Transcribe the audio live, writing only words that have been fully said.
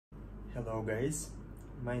Hello guys,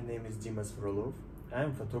 my name is Dimas Frolov. I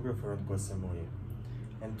am photographer on Koh Samui,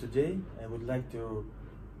 and today I would like to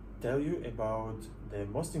tell you about the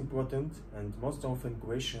most important and most often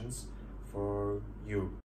questions for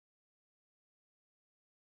you.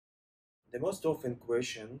 The most often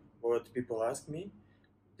question what people ask me,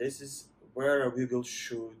 this is where we will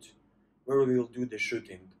shoot, where we will do the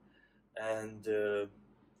shooting, and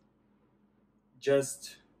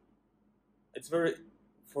just it's very,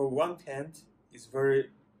 for one hand, it's very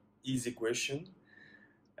easy question,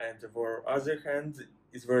 and for other hand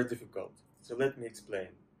is very difficult. So let me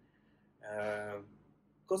explain. Um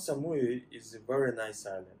Koh Samui is a very nice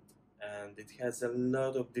island, and it has a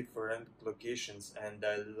lot of different locations, and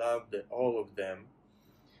I love all of them.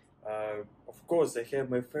 Of course, I have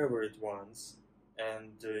my favorite ones,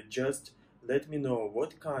 and just let me know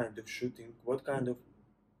what kind of shooting, what kind of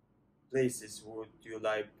places would you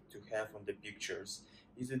like to have on the pictures.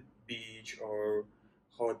 Is it beach or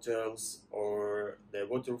hotels or the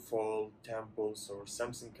waterfall, temples or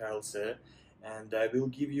something else? And I will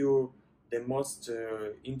give you the most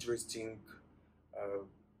interesting uh,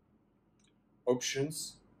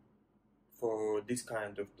 options for this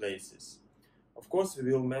kind of places. Of course,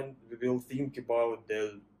 we will think about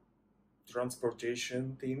the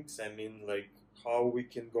transportation things. I mean, like how we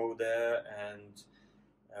can go there, and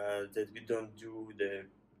that we don't do the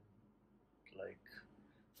like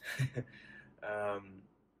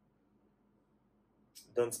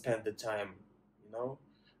don't spend the time, you know.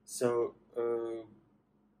 So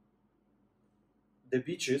the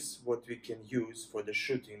beaches what we can use for the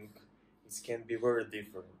shooting is can be very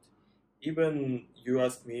different. Even you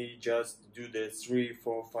ask me just do the 3,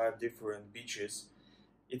 4, 5 different beaches,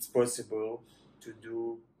 it's possible to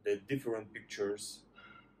do the different pictures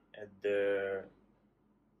at the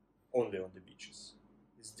only on the beaches.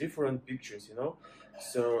 It's different pictures, you know.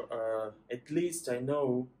 So at least I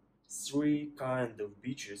know three kind of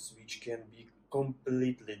beaches which can be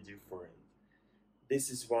completely different. This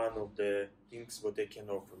is one of the things what I can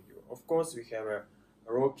offer you. Of course, we have a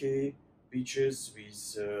rocky beaches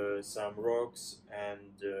with some rocks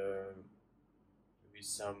and with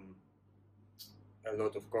some a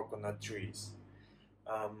lot of coconut trees.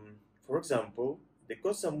 For example, the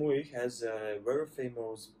Koh Samui has a very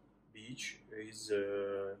famous beach. Is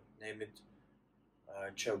named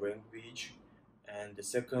Chaweng Beach, and the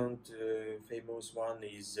second famous one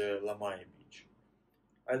is Lamai Beach.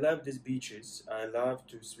 I love these beaches. I love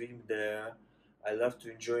to swim there. I love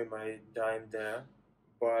to enjoy my time there.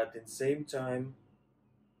 But at the same time,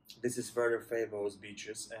 this is very famous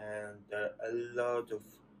beaches, and a lot of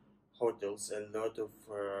hotels, a lot of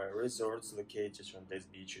resorts located on these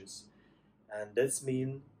beaches, and that's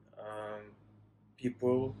mean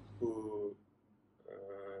people who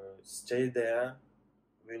stay there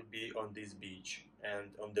will be on this beach,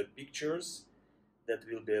 and on the pictures that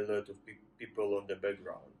will be a lot of people on the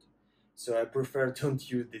background. So I prefer don't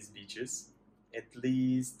use these beaches, at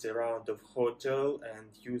least around of hotel,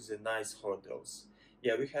 and use the nice hotels.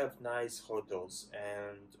 Yeah, we have nice hotels,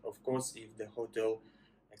 and of course if the hotel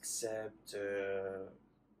accept the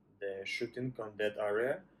shooting on that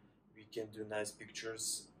area, we can do nice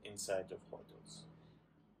pictures inside of hotels.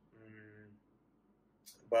 Mm,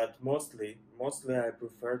 but mostly I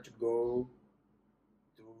prefer to go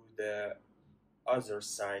to the other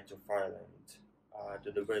side of Ireland,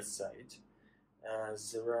 to the west side.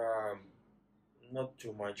 There are not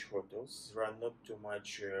too much hotels, there are not too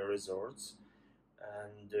much resorts,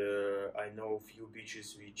 and I know few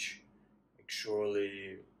beaches which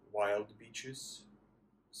actually wild beaches,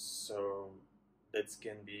 so that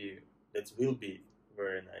will be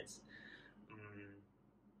very nice. Mm,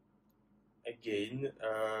 Again,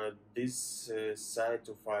 this side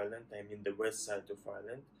of Ireland, I mean the west side of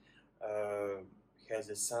Ireland, uh, has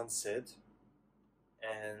a sunset,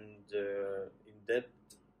 and in that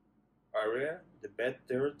area, the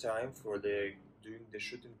better time for the doing the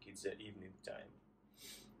shooting is the evening time.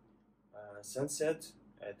 Sunset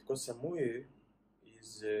at Koh Samui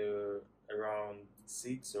is around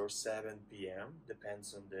 6 or 7 p.m.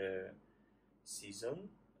 Depends on the season,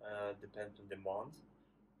 depends on the month,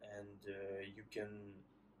 and you can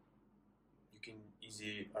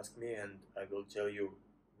easily ask me, and I will tell you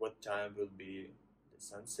what time will be the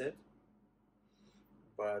sunset.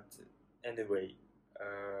 But anyway,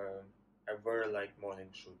 I very like morning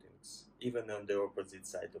shootings, even on the opposite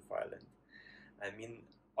side of Ireland. I mean,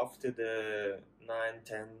 after the 9,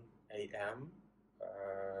 10 a.m.,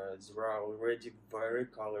 there are already very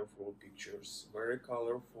colorful pictures, very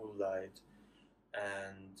colorful light,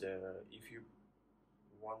 and if you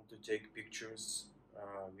want to take pictures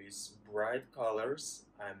with bright colors.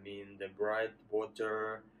 I mean the bright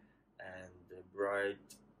water and the bright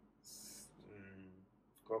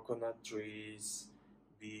coconut trees,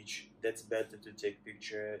 beach. That's better to take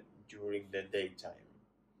picture during the daytime.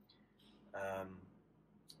 Um,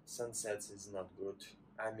 Sunsets is not good.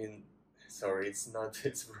 I mean, sorry, it's not.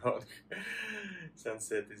 It's wrong.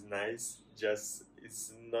 Sunset is nice. Just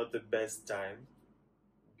it's not the best time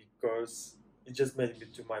because it just made me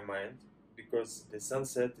to my mind because the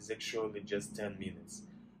sunset is actually just 10 minutes,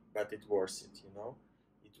 but it worth it.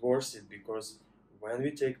 It worth it because when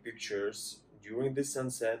we take pictures during the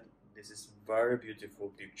sunset, this is very beautiful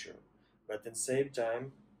picture. But at the same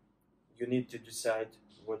time, you need to decide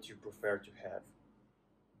what you prefer to have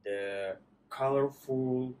the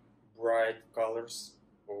colorful, bright colors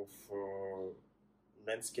of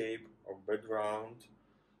landscape or background,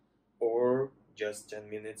 or just 10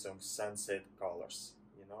 minutes of sunset colors,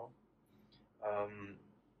 you know? Um,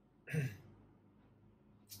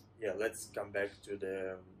 yeah, let's come back to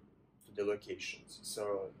the locations.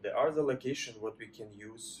 So the other location what we can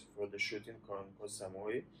use for the shooting on Koh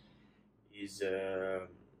Samui is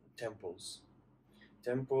temples.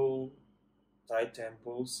 Temple, Thai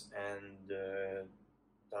temples and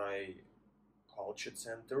Thai culture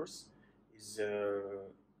centers is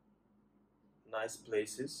nice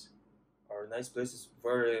places are nice places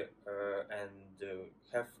very and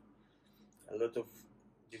have a lot of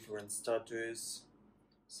different statues,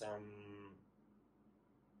 some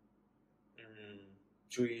mm,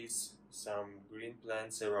 trees, some green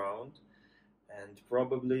plants around, and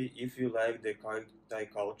probably if you like the Thai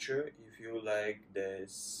culture, if you like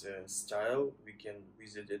this style, we can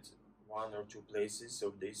visit it one or two places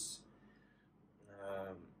of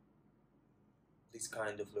um, this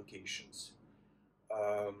kind of locations.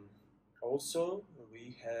 Um, Also,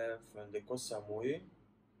 we have on the Koh Samui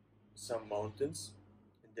some mountains.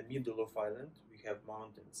 In the middle of island, we have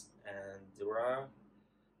mountains, and there are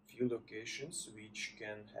few locations which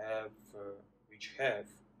can have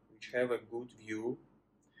which have a good view,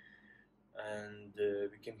 and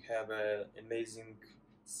we can have an amazing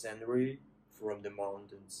scenery from the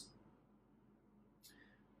mountains.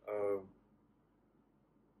 Uh,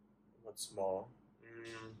 what's more?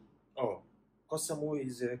 Mm, oh, Koh Samui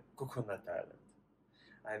is a coconut island.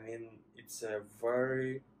 I mean, it's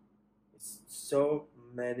so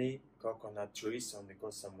many coconut trees on the Koh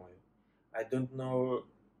Samui. I don't know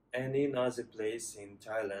any other place in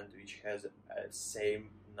Thailand which has a same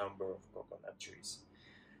number of coconut trees.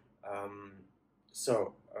 Um,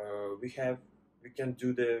 so we can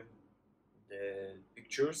do the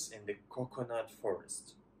pictures in the coconut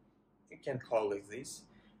forest. We can call it this.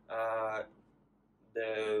 Uh,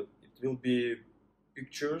 it will be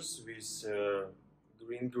pictures with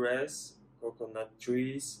green grass, coconut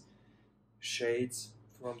trees, shades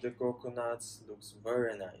from the coconuts. Looks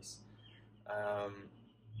very nice. Um,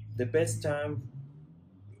 the best time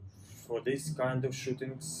for this kind of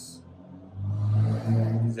shootings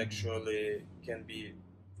is actually can be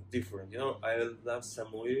different. I love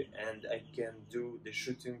Samui and I can do the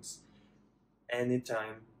shootings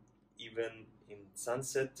anytime, even in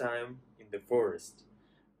sunset time in the forest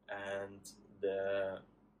and the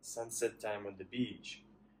sunset time on the beach,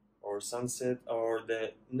 or sunset or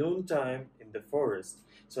the noon time in the forest.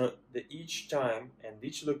 So the each time and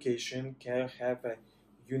each location can have a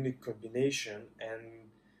unique combination, and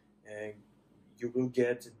uh, you will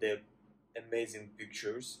get the amazing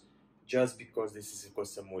pictures just because this is Koh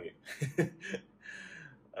Samui.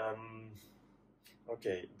 um,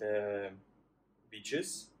 okay, the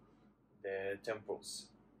beaches, the temples.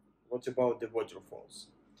 What about the waterfalls?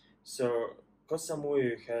 So Koh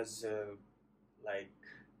Samui has like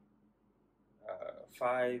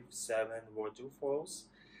 5, 7 waterfalls.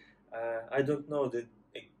 I don't know the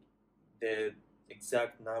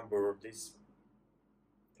exact number of this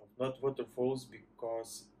of not waterfalls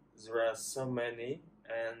because there are so many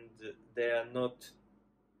and they are not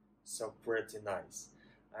so pretty nice.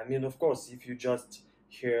 I mean, of course, if you just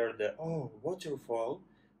hear the waterfall,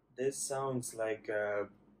 this sounds like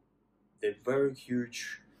the very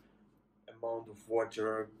huge amount of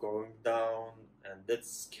water going down, and that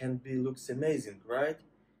can be looks amazing, right?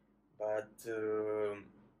 But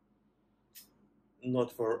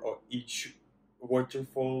not for each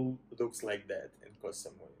waterfall looks like that in Koh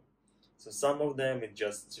Samui. So some of them it's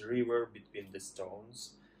just river between the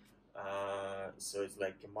stones. So it's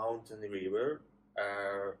like a mountain river.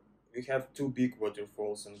 We have two big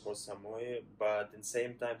waterfalls in Koh Samui, but at the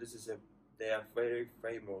same time, they are very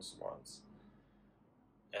famous ones,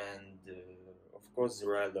 and of course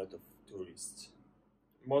there are a lot of tourists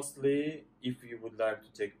Mostly, if you would like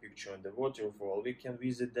to take picture on the waterfall, we can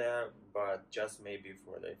visit there, but just maybe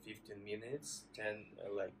for like 15 minutes, 10,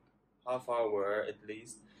 like half hour at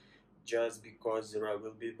least, just because there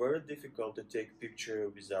will be very difficult to take picture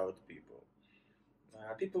without people.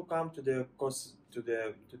 People come to the to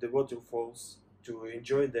the waterfalls to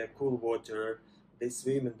enjoy the cool water. They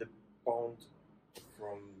swim in the pond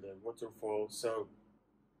from the waterfall. So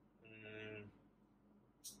mm,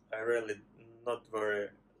 I really not very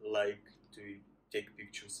like to take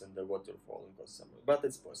pictures in the waterfall in Koh Samui, but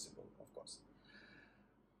it's possible, of course.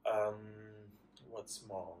 Um, what's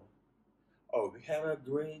more? Oh, we have a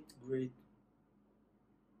great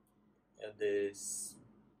this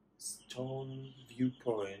stone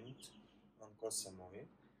viewpoint on Koh Samui,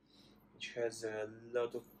 which has a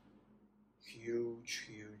lot of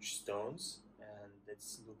huge stones, and it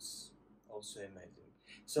looks also amazing.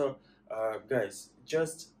 So, guys,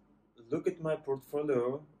 just look at my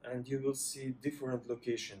portfolio, and you will see different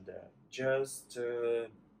location there. Just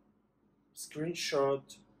screenshot,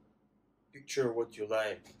 picture what you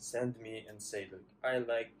like, send me and say, look, I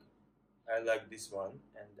like this one,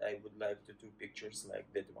 and I would like to do pictures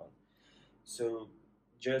like that one. So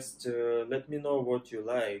just let me know what you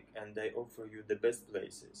like, and I offer you the best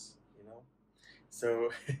places, you know. So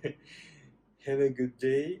have a good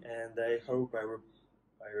day, and I hope I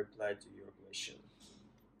replied to your question.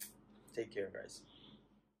 Take care, guys.